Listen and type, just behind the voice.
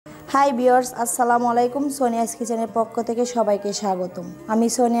High viewers আসসালামু আলাইকুম সোনিয়াস কিচেনের পক্ষ থেকে সবাইকে স্বাগতম। আমি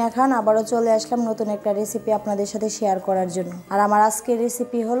সোনিয়া খান আবারো চলে আসলাম নতুন একটা রেসিপি আপনাদের সাথে শেয়ার করার জন্য। আর আমার আজকের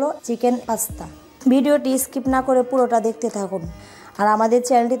রেসিপি হলো চিকেন পাস্তা। ভিডিওটি স্কিপ না করে পুরোটা দেখতে থাকুন। আর আমাদের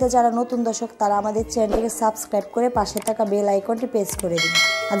চ্যানেলটিতে যারা নতুন দর্শক তারা আমাদের চ্যানেলটিকে সাবস্ক্রাইব করে পাশে থাকা বেল আইকনটি প্রেস করে দিন।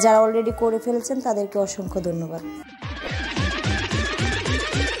 আর যারা অলরেডি করে ফেলেছেন তাদেরকে অসংখ্য ধন্যবাদ।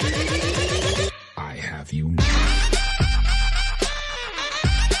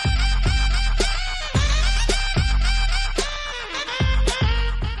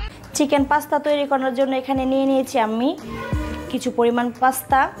 চিকেন পাস্তা তৈরি করার জন্য এখানে নিয়ে নিয়েছি আমি কিছু পরিমাণ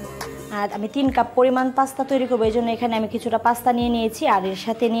পাস্তা। আর আমি 3 কাপ পরিমাণ পাস্তা তৈরি করব, এই জন্য এখানে আমি কিছুটা পাস্তা নিয়ে নিয়েছি। আর এর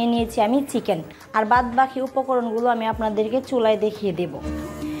সাথে নিয়ে নিয়েছি আমি চিকেন। আর বাদ বাকি উপকরণগুলো আমি আপনাদেরকে চুলায় দেখিয়ে দেব।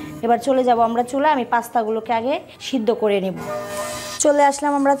 এবার চলে যাব আমরা চুলায়। আমি পাস্তাগুলোকে আগে সিদ্ধ করে নেব। চলে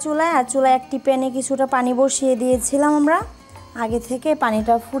আসলাম আমরা চুলায়। আর চুলায় একটি প্যানে কিছুটা পানি বসিয়ে দিয়েছিলাম আমরা আগে থেকে।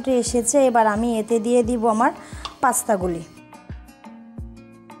 পানিটা ফুটে এসেছে। এবার আমি এতে দিয়ে দিব আমার পাস্তাগুলি।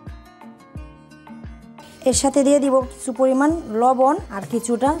 এর সাথে দিয়ে দিব কিছু পরিমাণ লবণ আর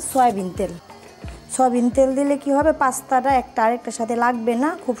কিছুটা সয়াবিন তেল। সয়াবিন তেল দিলে কি হবে, পাস্তাটা একটা আরেকটার সাথে লাগবে না,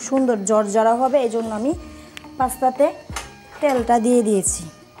 খুব সুন্দর জর্জরা হবে। এই জন্য আমি পাস্তাতে তেলটা দিয়ে দিয়েছি।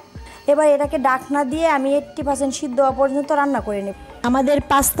 এবার এটাকে ঢাকনা দিয়ে আমি 80% সিদ্ধ হওয়া পর্যন্ত রান্না করে নেব। আমাদের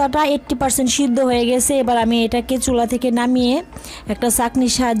পাস্তাটা 80% সিদ্ধ হয়ে গেছে। এবার আমি এটাকে চুলা থেকে নামিয়ে একটা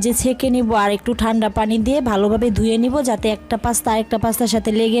ছাঁকনির সাহায্যে ছেঁকে নিব। আর একটু ঠান্ডা পানি দিয়ে ভালোভাবে ধুয়ে নিব, যাতে একটা পাস্তা আরেকটা পাস্তার সাথে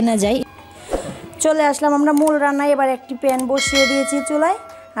লেগে না যায়। চলে আসলাম আমরা মূল রান্নায়। এবার একটি প্যান বসিয়ে দিয়েছি চুলায়।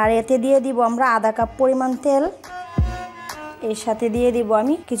 আর এতে দিয়ে দিব আমরা আধা কাপ পরিমাণ তেল। এর সাথে দিয়ে দিব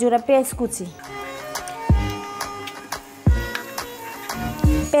আমি কিছুটা পেঁয়াজ কুচি।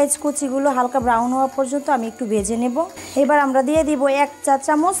 পেঁয়াজ কুচিগুলো হালকা ব্রাউন হওয়া পর্যন্ত আমি একটু ভেজে নেব। এবার আমরা দিয়ে দিব 1 চা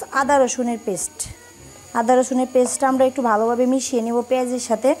চামচ আদা রসুনের পেস্ট। আদা রসুনের পেস্টটা আমরা একটু ভালোভাবে মিশিয়ে নেব পেঁয়াজের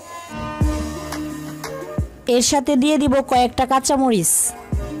সাথে। এর সাথে দিয়ে দিব কয়েকটা কাঁচামরিচ।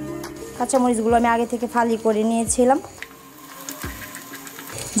 কাঁচামরিচগুলো আমি আগে থেকে ফালি করে নিয়েছিলাম।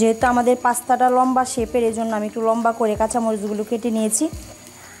 যেহেতু আমাদের পাস্তাটা লম্বা শেপের, এই জন্য আমি একটু লম্বা করে কাঁচামরিচগুলো কেটে নিয়েছি।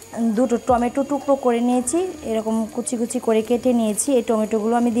 2টো টমেটো টুকরো করে নিয়েছি, এরকম কুচি কুচি করে কেটে নিয়েছি। এই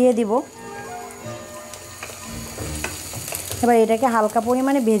টমেটোগুলো আমি দিয়ে দিব। এবার এটাকে হালকা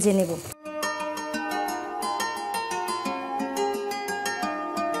পরিমাণে ভেজে নেব।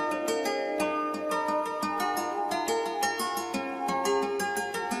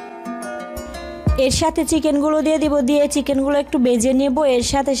 এর সাথে চিকেনগুলো দিয়ে দিব। দিয়ে চিকেনগুলো একটু ভেজে নেব। এর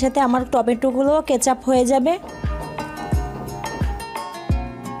সাথে সাথে আমার টমেটোগুলো কেচাপ হয়ে যাবে।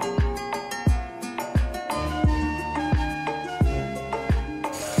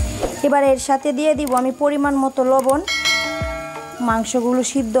 এবার এর সাথে দিয়ে দিব আমি পরিমাণ মতো লবণ। মাংসগুলো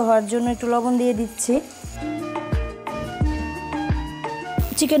সিদ্ধ হওয়ার জন্য একটু লবণ দিয়ে দিচ্ছি।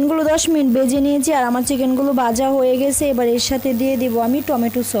 চিকেনগুলো 10 মিনিট ভেজে নিয়েছি। আর আমার চিকেনগুলো ভাজা হয়ে গেছে। এবার এর সাথে দিয়ে দিব আমি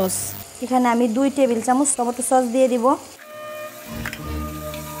টমেটো সস। এখানে আমি 2 টেবিল চামচ টমেটো সস দিয়ে দিব।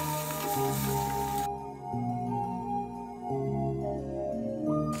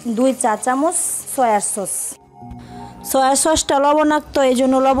 দুই চা চামচ সয়া সস। সয়া সসটা লবণাক্ত, এই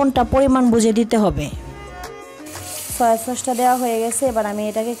জন্য লবণটা পরিমাণ বুঝে দিতে হবে। সয়া সসটা দেওয়া হয়ে গেছে। এবার আমি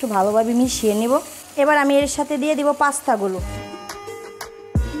এটাকে একটু ভালোভাবে মিশিয়ে নিব। এবার আমি এর সাথে দিয়ে দিব পাস্তাগুলো।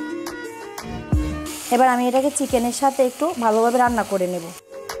 এবার আমি এটাকে চিকেনের সাথে একটু ভালোভাবে রান্না করে নেব।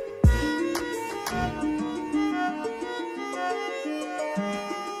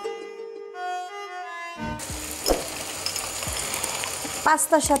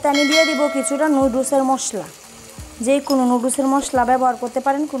 পাস্তার সাথে আমি দিয়ে দিব কিছুটা নুডলসের মশলা। যে কোনো নুডলসের মশলা ব্যবহার করতে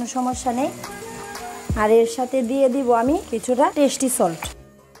পারেন, কোনো সমস্যা নেই। আর এর সাথে দিয়ে দিব আমি কিছুটা টেস্টি সল্ট।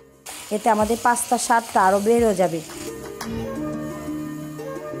 এতে আমাদের পাস্তার স্বাদটা আরও বেড়ে যাবে।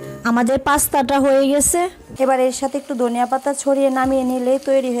 আমাদের পাস্তাটা হয়ে গেছে। এবার এর সাথে একটু ধনিয়া পাতা ছড়িয়ে নামিয়ে নিলেই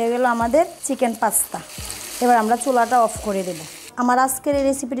তৈরি হয়ে গেল আমাদের চিকেন পাস্তা। এবার আমরা চুলাটা অফ করে দেব। আমার আজকের এই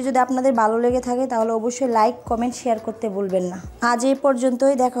রেসিপিটি যদি আপনাদের ভালো লেগে থাকে তাহলে অবশ্যই লাইক কমেন্ট শেয়ার করতে ভুলবেন না। আজ এই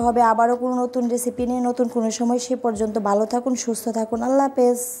পর্যন্তই। দেখা হবে আবারও কোনো নতুন রেসিপি নিয়ে নতুন কোনো সময়। সে পর্যন্ত ভালো থাকুন, সুস্থ থাকুন। আল্লাহ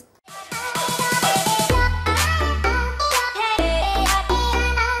হাফেজ।